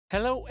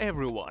Hello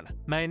everyone,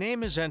 my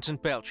name is Anton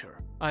Pelcher.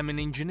 I'm an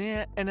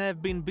engineer and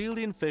I've been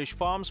building fish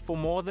farms for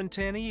more than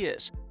 10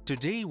 years.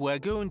 Today we're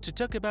going to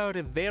talk about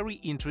a very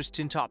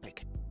interesting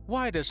topic.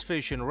 Why does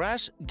fish in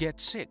RAS get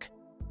sick?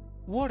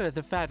 What are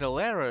the fatal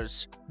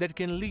errors that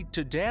can lead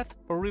to death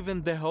or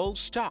even the whole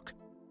stock?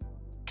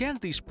 Can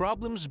these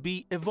problems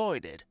be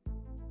avoided?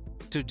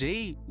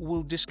 Today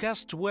we'll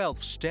discuss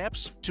 12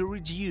 steps to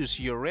reduce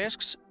your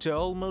risks to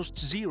almost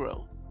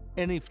zero,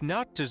 and if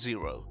not to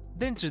zero,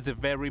 then to the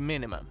very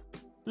minimum.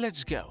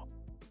 Let's go!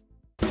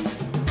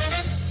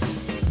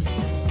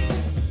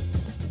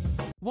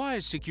 Why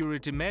are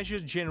security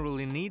measures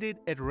generally needed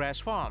at RAS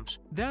farms?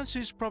 The answer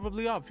is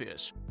probably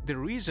obvious. The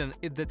reason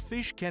is that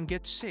fish can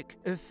get sick.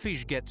 If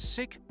fish gets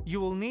sick,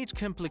 you will need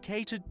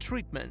complicated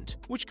treatment,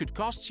 which could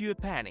cost you a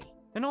penny.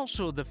 And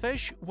also, the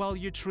fish, while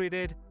you treat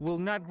it, will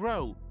not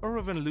grow or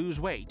even lose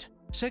weight.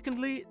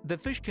 Secondly, the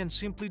fish can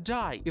simply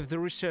die if the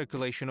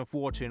recirculation of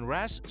water in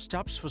RAS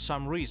stops for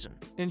some reason,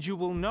 and you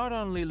will not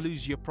only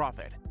lose your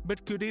profit,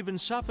 but could even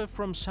suffer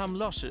from some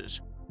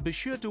losses. Be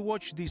sure to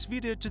watch this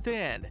video to the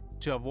end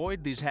to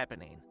avoid this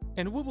happening.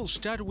 And we will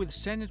start with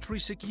sanitary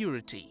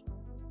security.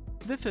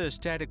 The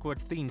first adequate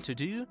thing to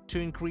do to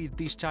increase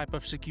this type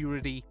of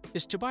security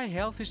is to buy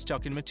healthy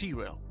stocking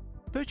material.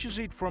 Purchase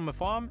it from a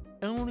farm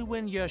only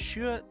when you are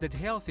sure that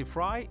healthy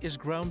fry is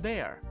grown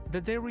there,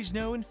 that there is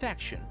no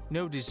infection,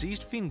 no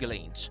diseased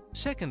fingerlings.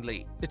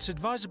 Secondly, it's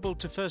advisable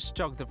to first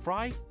stock the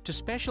fry to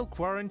special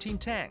quarantine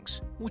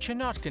tanks, which are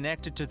not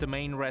connected to the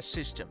main RAS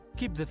system.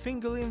 Keep the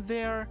fingerling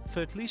there for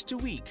at least a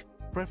week,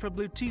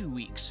 preferably 2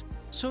 weeks,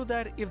 so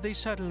that if they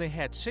suddenly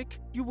get sick,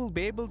 you will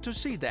be able to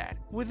see that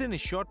within a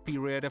short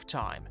period of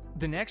time.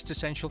 The next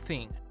essential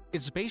thing: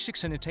 it's basic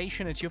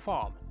sanitation at your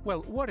farm.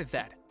 Well, what is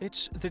that?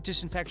 It's the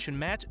disinfection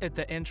mat at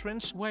the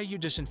entrance where you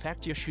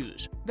disinfect your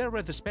shoes. There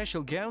are the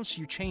special gowns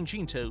you change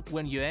into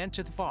when you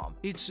enter the farm.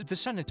 It's the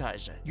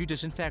sanitizer you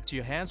disinfect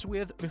your hands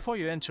with before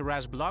you enter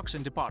RAS blocks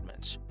and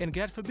departments. And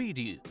God forbid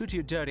you put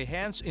your dirty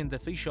hands in the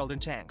fish holding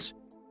tanks.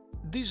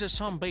 These are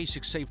some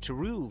basic safety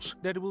rules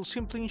that will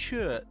simply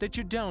ensure that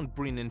you don't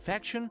bring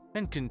infection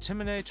and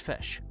contaminate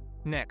fish.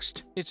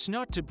 Next, it's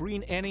not to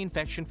bring any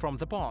infection from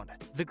the pond.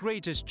 The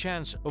greatest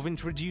chance of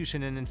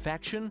introducing an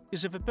infection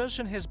is if a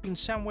person has been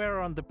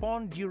somewhere on the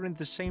pond during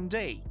the same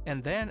day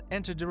and then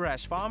entered the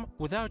RAS farm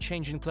without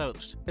changing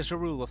clothes. As a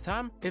rule of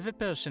thumb, if a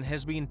person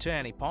has been to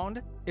any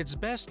pond, it's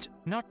best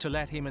not to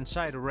let him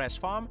inside a RAS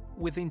farm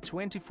within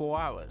 24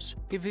 hours.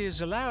 If he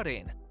is allowed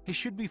in, he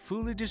should be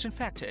fully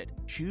disinfected,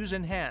 shoes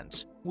and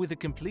hands, with a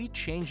complete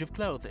change of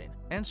clothing,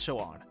 and so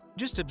on.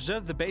 Just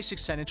observe the basic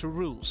sanitary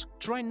rules.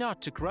 Try not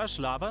to cross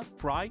lava,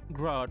 fry,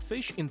 grow out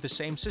fish in the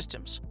same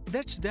systems.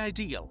 That's the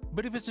ideal.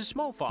 But if it's a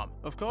small farm,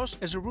 of course,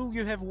 as a rule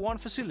you have one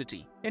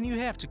facility, and you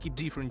have to keep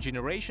different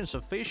generations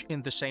of fish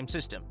in the same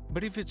system.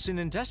 But if it's an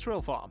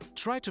industrial farm,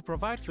 try to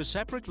provide for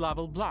separate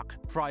level block,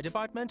 fry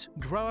department,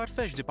 grow out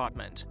fish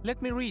department.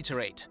 Let me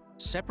reiterate,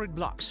 separate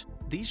blocks.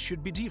 These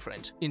should be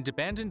different,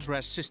 independent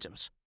RAS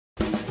systems.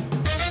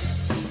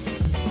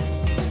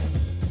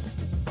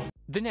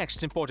 The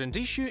next important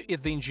issue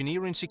is the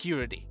engineering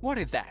security. What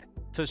is that?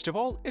 First of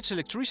all, it's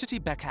electricity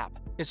backup.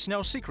 It's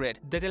no secret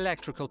that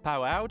electrical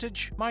power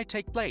outage might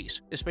take place,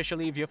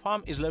 especially if your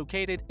farm is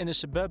located in a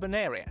suburban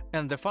area,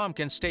 and the farm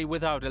can stay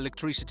without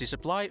electricity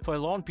supply for a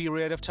long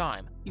period of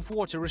time. If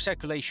water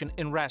recirculation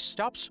in RAS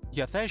stops,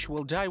 your fish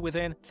will die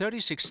within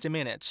 30–60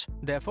 minutes.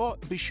 Therefore,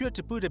 be sure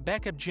to put a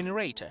backup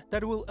generator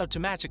that will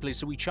automatically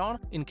switch on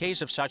in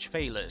case of such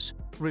failures.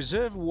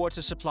 Reserve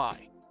water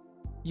supply.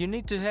 You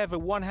need to have a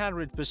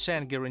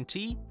 100%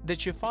 guarantee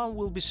that your farm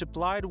will be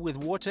supplied with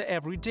water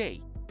every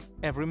day,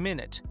 every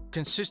minute,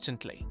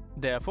 consistently.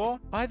 Therefore,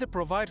 either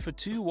provide for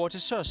 2 water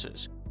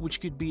sources,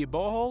 which could be a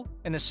borehole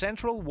and a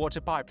central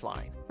water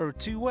pipeline, or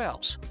 2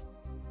 wells.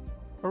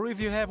 Or if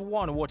you have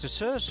one water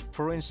source,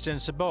 for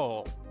instance a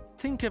borehole,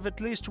 think of at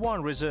least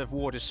one reserve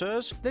water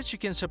source that you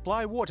can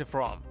supply water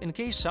from in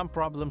case some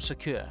problems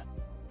occur.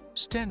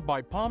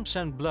 Standby pumps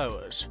and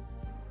blowers.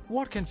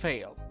 What can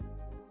fail?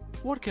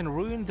 What can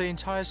ruin the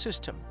entire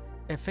system?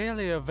 A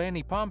failure of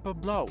any pump or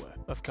blower,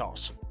 of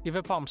course. If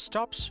a pump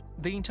stops,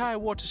 the entire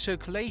water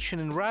circulation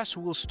in RAS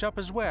will stop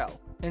as well,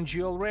 and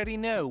you already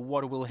know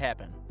what will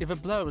happen. If a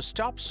blower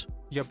stops,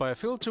 your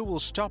biofilter will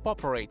stop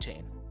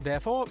operating.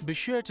 Therefore, be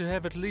sure to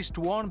have at least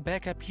one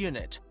backup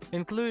unit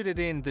included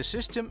in the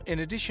system in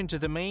addition to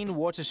the main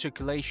water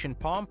circulation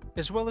pump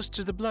as well as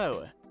to the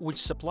blower,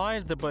 which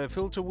supplies the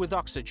biofilter with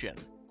oxygen.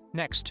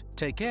 Next,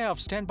 take care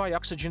of standby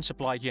oxygen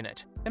supply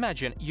unit.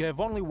 Imagine you have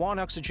only one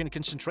oxygen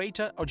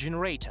concentrator or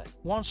generator,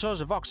 one source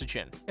of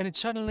oxygen, and it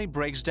suddenly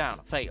breaks down,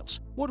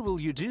 fails. What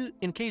will you do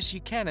in case you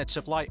cannot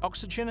supply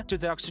oxygen to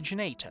the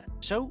oxygenator?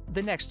 So,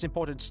 the next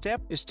important step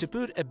is to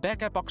put a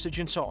backup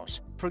oxygen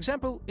source. For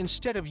example,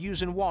 instead of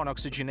using one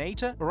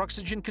oxygenator or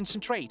oxygen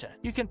concentrator,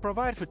 you can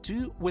provide for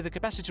 2 with the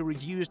capacity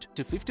reduced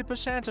to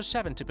 50% or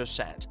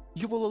 70%.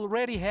 You will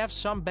already have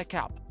some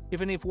backup.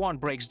 Even if one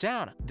breaks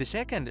down, the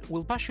second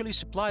will partially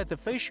supply the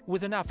fish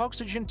with enough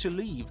oxygen to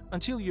live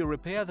until you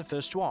repair compare the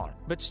first one,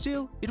 but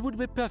still, it would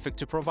be perfect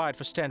to provide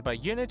for standby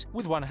unit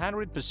with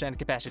 100%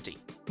 capacity.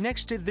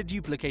 Next is the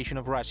duplication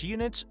of RAS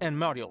units and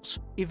modules.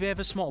 If you have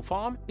a small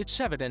farm,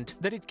 it's evident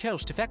that it's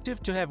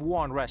cost-effective to have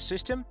one RAS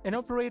system and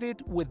operate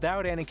it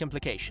without any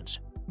complications.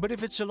 But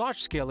if it's a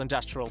large-scale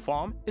industrial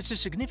farm, it's a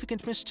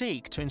significant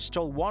mistake to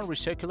install one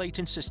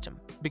recirculating system,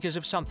 because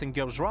if something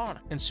goes wrong,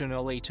 and sooner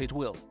or later it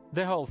will,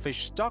 the whole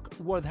fish stock,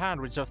 worth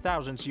hundreds of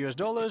thousands US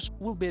dollars,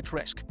 will be at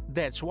risk.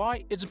 That's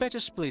why it's better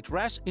split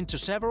RAS into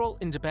several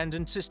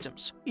independent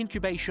systems: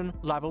 incubation,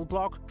 larval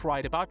block,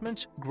 fry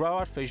department,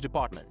 grow-out fish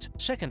department.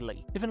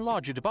 Secondly, even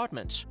larger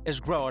departments, as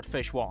grow-out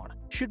fish one,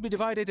 should be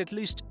divided at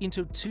least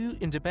into 2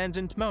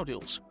 independent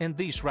modules, and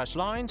these RAS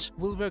lines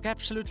will work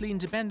absolutely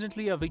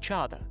independently of each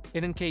other.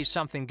 And in case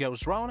something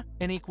goes wrong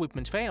and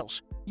equipment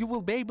fails, you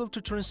will be able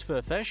to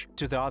transfer fish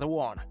to the other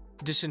one.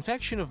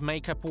 Disinfection of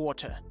makeup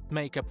water.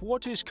 Makeup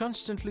water is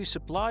constantly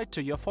supplied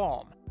to your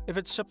farm. If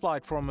it's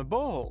supplied from a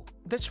borehole,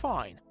 that's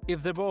fine.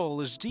 If the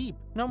borehole is deep,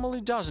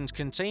 normally doesn't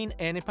contain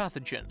any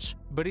pathogens.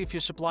 But if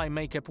you supply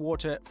makeup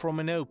water from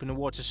an open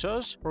water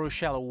source or a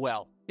shallow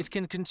well, it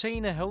can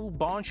contain a whole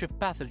bunch of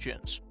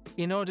pathogens.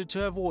 In order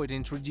to avoid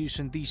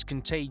introducing these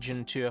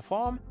contagion to your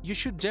farm, you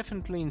should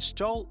definitely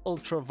install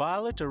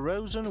ultraviolet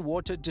erosion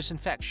water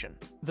disinfection.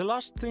 The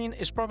last thing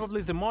is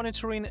probably the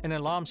monitoring and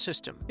alarm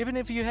system. Even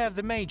if you have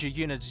the major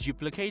units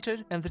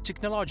duplicated and the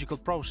technological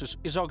process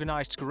is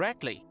organized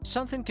correctly,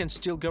 something can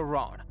still go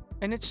wrong.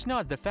 And it's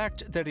not the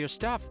fact that your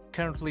staff,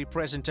 currently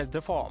present at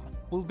the farm,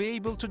 will be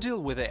able to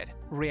deal with it,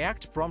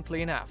 react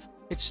promptly enough.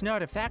 It's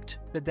not a fact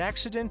that the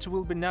accident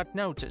will be not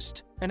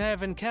noticed, and I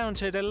have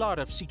encountered a lot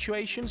of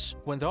situations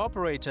when the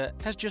operator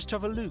has just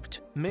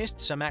overlooked,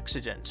 missed some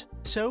accident.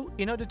 So,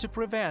 in order to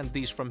prevent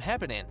these from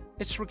happening,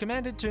 it's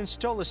recommended to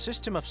install a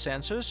system of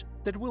sensors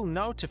that will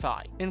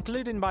notify,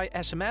 including by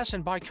SMS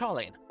and by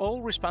calling,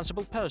 all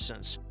responsible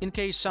persons, in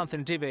case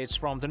something deviates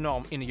from the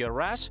norm in your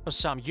RAS or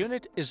some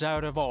unit is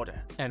out of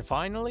order. And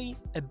finally,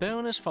 a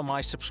bonus for my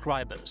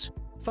subscribers.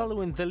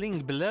 Following the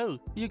link below,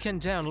 you can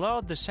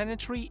download the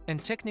sanitary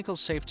and technical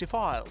safety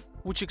file,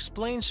 which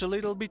explains a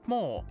little bit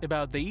more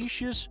about the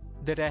issues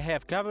that I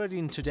have covered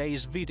in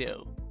today's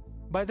video.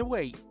 By the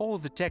way, all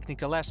the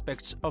technical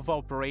aspects of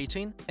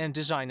operating and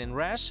designing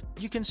RAS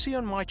you can see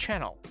on my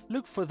channel.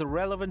 Look for the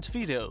relevant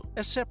video,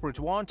 a separate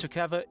one to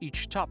cover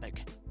each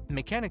topic.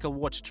 Mechanical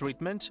water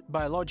treatment,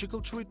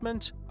 biological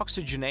treatment,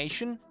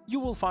 oxygenation,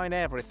 you will find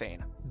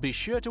everything. Be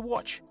sure to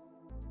watch.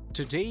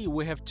 Today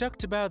we have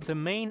talked about the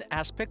main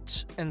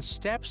aspects and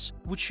steps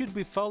which should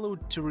be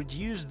followed to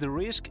reduce the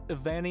risk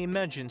of any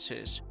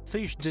emergencies,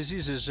 fish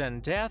diseases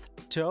and death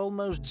to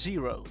almost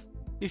zero.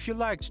 If you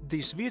liked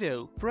this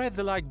video, press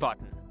the like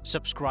button,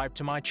 subscribe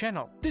to my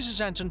channel. This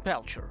is Anton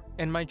Pelcher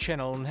and my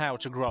channel on how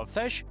to grow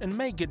fish and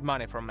make good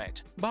money from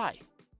it. Bye!